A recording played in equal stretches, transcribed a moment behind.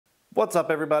What's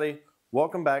up, everybody?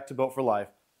 Welcome back to Built for Life.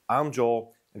 I'm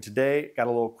Joel, and today got a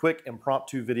little quick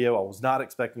impromptu video I was not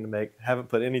expecting to make. Haven't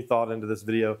put any thought into this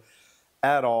video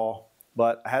at all,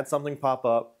 but I had something pop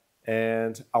up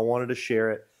and I wanted to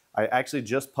share it. I actually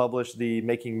just published the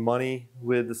Making Money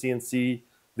with the CNC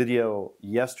video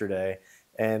yesterday,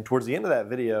 and towards the end of that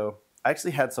video, I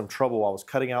actually had some trouble. I was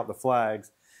cutting out the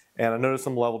flags and I noticed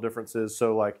some level differences.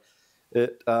 So like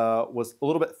it was a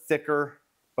little bit thicker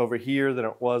over here than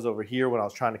it was over here when I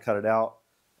was trying to cut it out.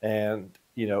 And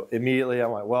immediately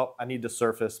I'm like, well, I need to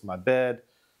surface my bed.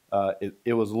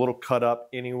 It was a little cut up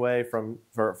anyway for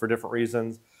different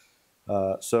reasons.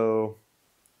 So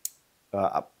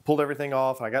I pulled everything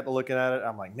off and I got to looking at it.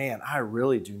 I'm like, man, I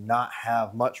really do not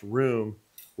have much room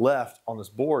left on this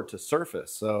board to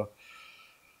surface. So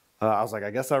I was like,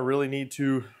 I guess I really need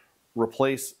to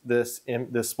replace this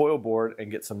spoil board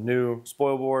and get some new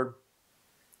spoil board.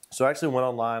 So I actually went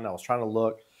online. I was trying to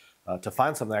look to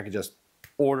find something I could just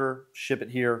order, ship it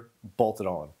here, bolt it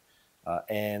on.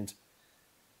 And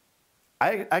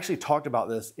I actually talked about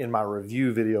this in my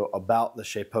review video about the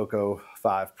Shapeoko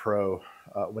 5 Pro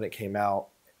when it came out,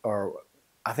 or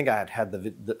I think I had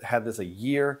this a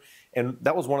year, and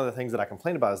that was one of the things that I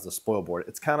complained about is the spoil board.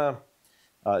 It's kind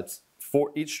of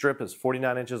each strip is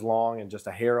 49 inches long and just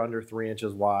a hair under 3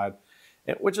 inches wide.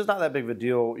 Which is not that big of a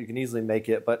deal. You can easily make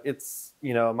it, but it's,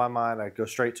 in my mind, I go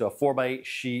straight to a 4x8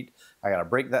 sheet. I got to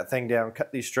break that thing down,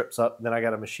 cut these strips up, and then I got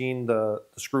to machine the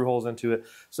screw holes into it.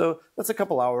 So that's a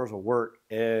couple hours of work,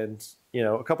 and,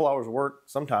 a couple hours of work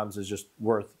sometimes is just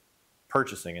worth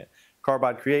purchasing it.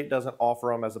 Carbide Create doesn't offer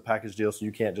them as a package deal, so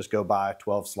you can't just go buy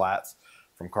 12 slats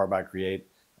from Carbide Create.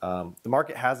 The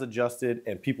market has adjusted,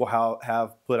 and people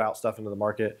have put out stuff into the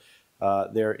market.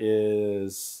 There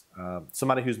is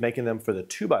somebody who's making them for the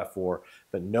 2x4,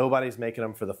 but nobody's making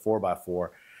them for the 4x4.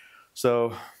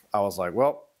 So I was like,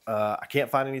 well, I can't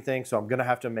find anything, so I'm going to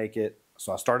have to make it.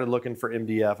 So I started looking for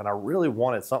MDF, and I really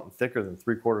wanted something thicker than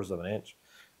 3/4 of an inch,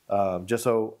 just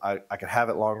so I could have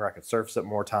it longer, I could surface it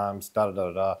more times,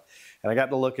 And I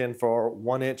got to looking for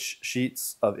 1-inch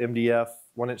sheets of MDF,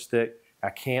 1-inch thick.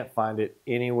 I can't find it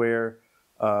anywhere.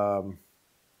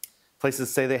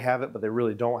 Places say they have it, but they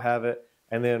really don't have it.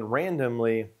 And then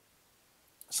randomly,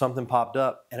 something popped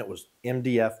up, and it was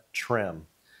MDF trim.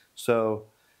 So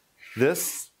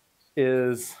this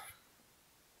is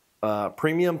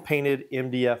premium painted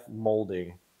MDF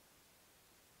molding.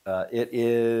 It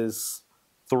is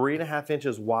 3.5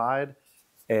 inches wide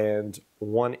and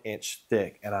 1 inch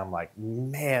thick. And I'm like,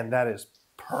 man, that is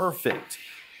perfect.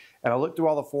 And I looked through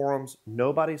all the forums.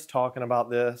 Nobody's talking about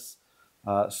this.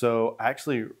 So I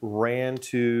actually ran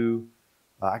to,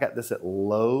 I got this at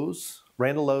Lowe's.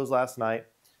 Ran to Lowe's last night.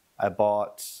 I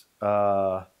bought 6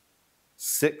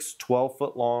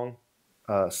 12-foot long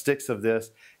sticks of this.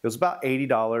 It was about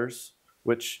 $80,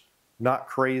 which not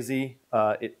crazy.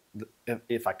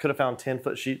 If I could have found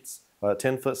 10-foot sheets,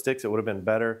 10-foot sticks, it would have been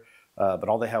better. But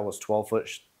all they had was 12-foot.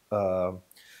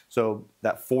 So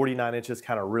that 49 inches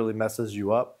kind of really messes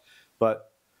you up.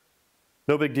 But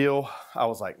no big deal. I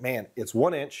was like, man, it's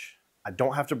 1 inch. I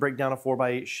don't have to break down a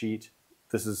 4x8 sheet.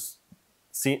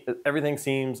 Everything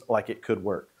seems like it could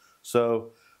work.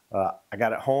 So I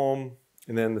got it home,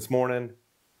 and then this morning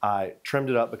I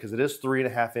trimmed it up because it is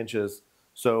 3.5 inches.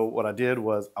 So what I did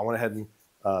was I went ahead and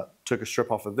took a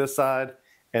strip off of this side,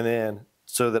 and then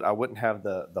so that I wouldn't have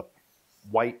the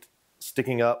white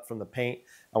sticking up from the paint,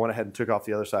 I went ahead and took off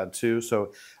the other side too.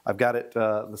 So I've got it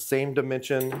the same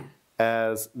dimension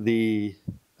as the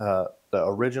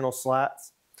original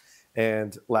slats.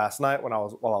 And last night while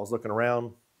I was looking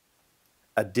around,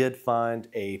 I did find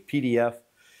a PDF,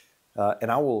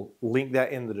 and I will link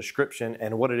that in the description.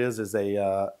 And what it is it's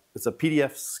a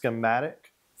PDF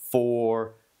schematic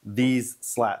for these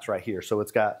slats right here. So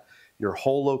it's got your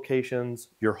hole locations,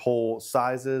 your hole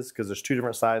sizes, because there's 2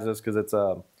 different sizes, because it's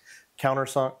a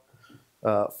countersunk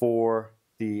for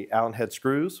the Allen head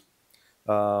screws.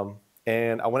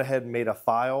 And I went ahead and made a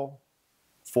file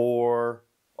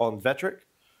on Vectric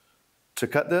to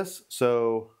cut this.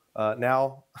 So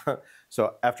now,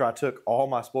 so after I took all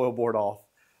my spoil board off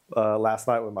last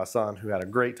night with my son, who had a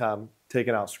great time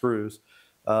taking out screws,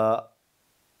 I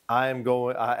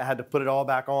had to put it all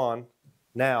back on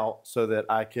now so that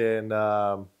I can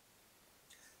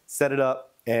set it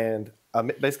up. And I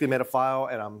basically made a file,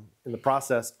 and I'm in the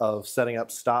process of setting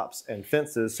up stops and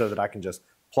fences so that I can just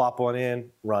plop one in,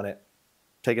 run it,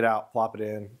 take it out, plop it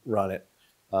in, run it.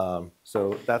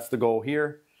 So that's the goal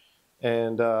here.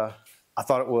 And I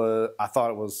thought it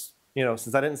was,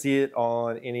 since I didn't see it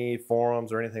on any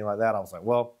forums or anything like that, I was like,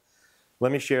 well,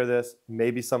 let me share this.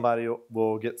 Maybe somebody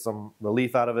will get some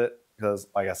relief out of it. because,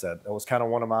 like I said, it was kind of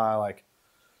one of my like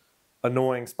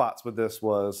annoying spots with this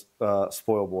was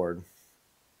spoil board.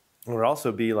 It would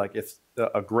also be like if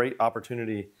a great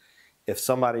opportunity if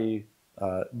somebody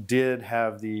did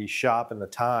have the shop and the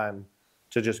time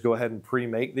to just go ahead and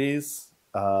pre-make these,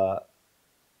 and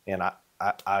I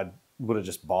would have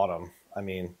just bought them. I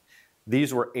mean,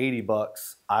 these were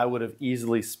 $80. I would have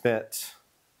easily spent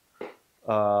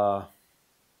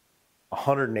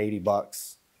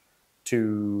 $180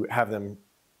 to have them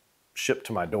shipped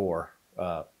to my door.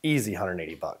 Easy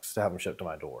 $180 to have them shipped to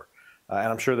my door. And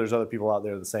I'm sure there's other people out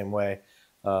there the same way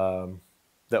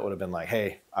that would have been like,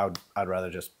 hey, I'd rather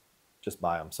just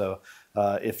buy them. So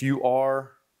if you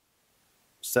are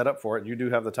set up for it, you do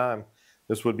have the time,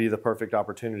 this would be the perfect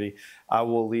opportunity. I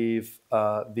will leave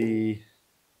the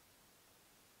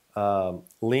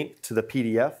link to the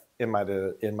PDF in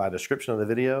my description of the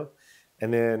video.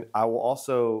 And then I will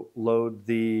also load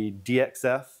the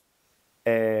DXF,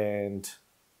 and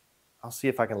I'll see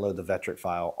if I can load the Vectric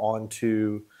file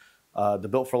onto the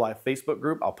Built for Life Facebook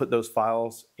group. I'll put those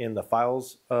files in the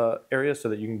files area so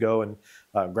that you can go and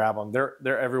grab them.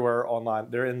 They're everywhere online.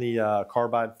 They're in the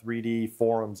Carbide 3D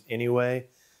forums anyway.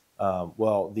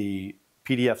 Well, the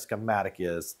PDF schematic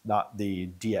is, not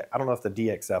the DX. I don't know if the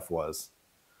DXF was.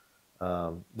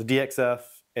 The DXF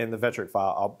and the Vectric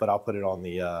file, but I'll put it on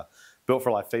the Built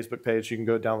for Life Facebook page. You can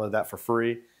go download that for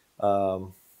free,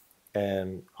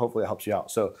 and hopefully it helps you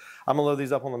out. So I'm gonna load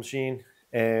these up on the machine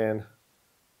and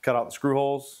cut out the screw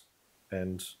holes,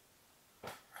 and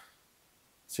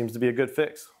seems to be a good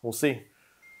fix. We'll see.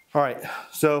 All right,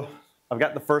 so I've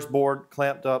got the first board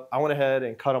clamped up. I went ahead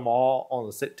and cut them all on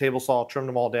the table saw, trimmed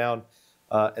them all down,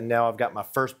 and now I've got my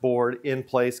first board in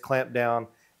place, clamped down.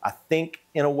 I think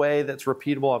in a way that's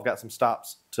repeatable. I've got some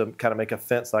stops to kind of make a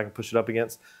fence that I can push it up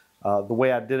against. The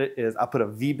way I did it is I put a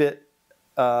V-bit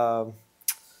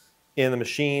in the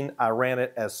machine. I ran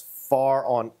it as far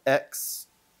on X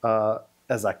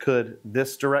as I could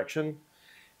this direction,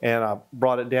 and I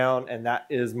brought it down, and that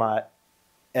is my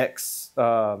X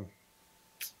 0.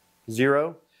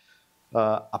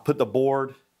 I put the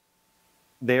board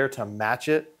there to match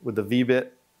it with the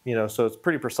V-bit, you know, so it's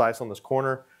pretty precise on this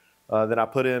corner. Then I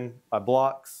put in my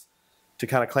blocks to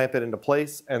kind of clamp it into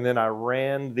place, and then I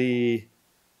ran the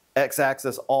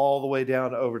X-axis all the way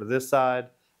down over to this side.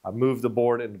 I moved the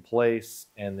board into place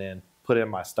and then put in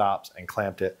my stops and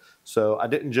clamped it. So I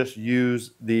didn't just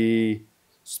use the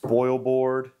spoil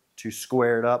board to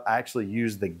square it up. I actually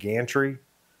used the gantry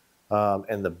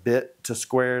and the bit to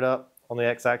square it up on the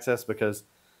X-axis, because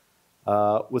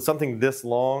with something this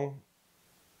long,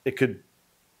 it could,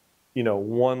 you know,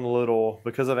 one little,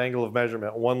 because of angle of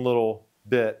measurement, one little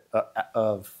bit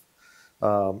of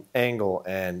angle,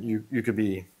 and you could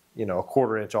be, you know, a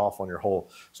 1/4 inch off on your hole.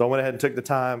 So I went ahead and took the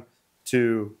time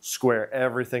to square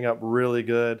everything up really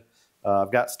good.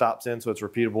 I've got stops in, so it's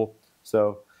repeatable.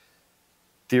 So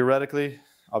theoretically,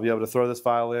 I'll be able to throw this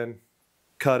file in,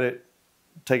 cut it,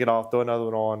 take it off, throw another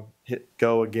one on, hit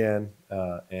go again,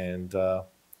 and we'll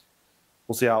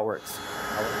see how it works.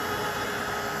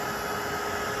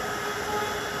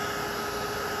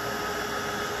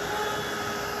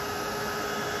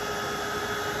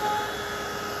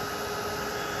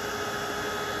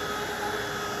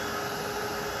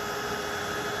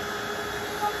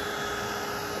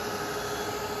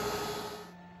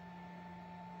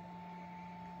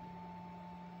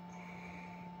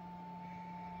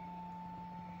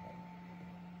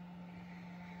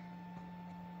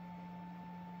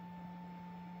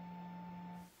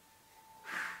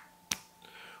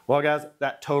 Well, guys,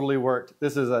 that totally worked.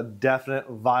 This is a definite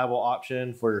viable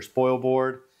option for your spoil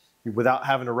board without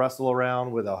having to wrestle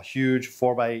around with a huge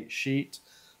 4x8 sheet.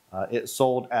 It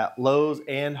sold at Lowe's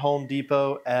and Home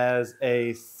Depot as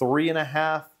a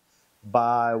 3.5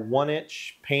 by 1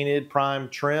 inch painted prime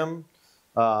trim.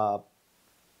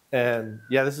 And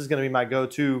yeah, this is going to be my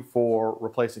go-to for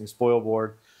replacing spoil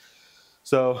board.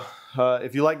 So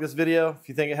if you like this video, if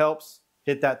you think it helps,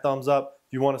 hit that thumbs up.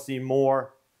 If you want to see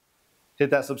more, hit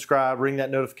that subscribe, ring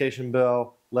that notification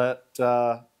bell, let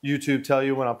YouTube tell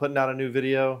you when I'm putting out a new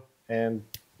video, and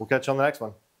we'll catch you on the next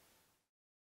one.